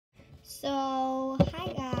So,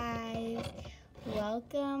 hi guys,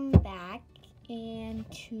 welcome back, and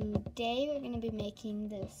today we're going to be making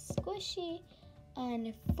this squishy.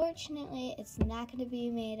 Unfortunately, it's not going to be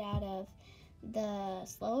made out of the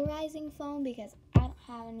slow rising foam because I don't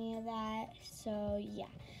have any of that. So yeah,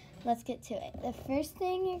 let's get to it. The first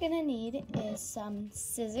thing you're going to need is some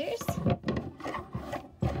scissors.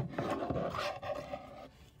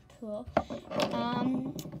 Cool.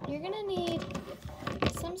 You're going to need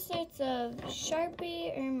some sorts of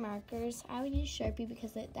Sharpie or markers. I would use Sharpie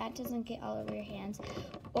because that doesn't get all over your hands.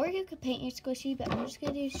 Or you could paint your squishy, but I'm just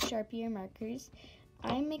going to use Sharpie or markers.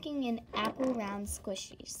 I'm making an apple round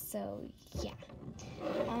squishy, so yeah.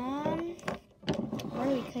 Or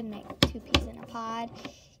we could make 2 peas in a pod.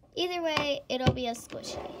 Either way, it'll be a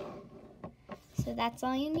squishy. So that's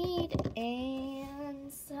all you need,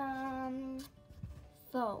 and some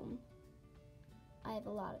foam. I have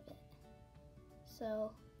a lot of it.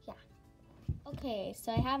 So, yeah. Okay,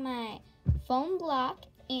 so I have my foam block,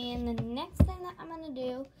 and the next thing that I'm going to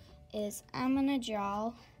do is I'm going to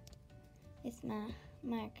draw, with my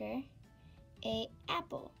marker, a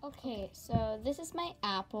apple. Okay, so this is my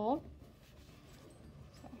apple.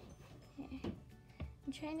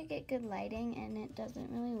 I'm trying to get good lighting, and it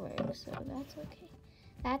doesn't really work, so that's okay.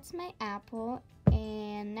 That's my apple,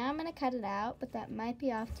 and now I'm going to cut it out, but that might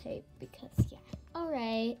be off tape because, yeah.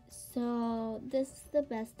 Alright, so this is the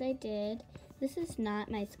best I did. This is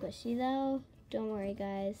not my squishy though. Don't worry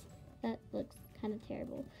guys, that looks kind of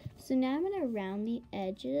terrible. So now I'm going to round the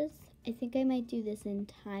edges. I think I might do this in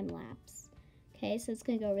time lapse. Okay, so it's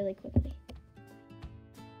going to go really quickly.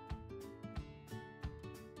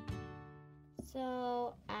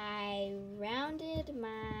 So I rounded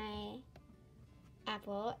my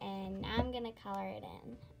apple and now I'm going to color it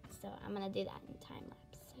in. So I'm going to do that in time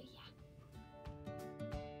lapse. So yeah.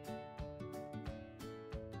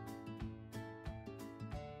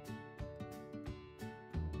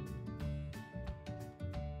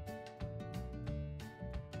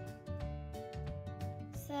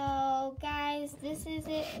 So guys, this is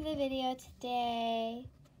it for the video today.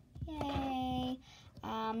 Yay!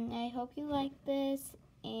 I hope you liked this,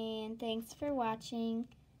 and thanks for watching.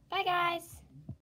 Bye guys!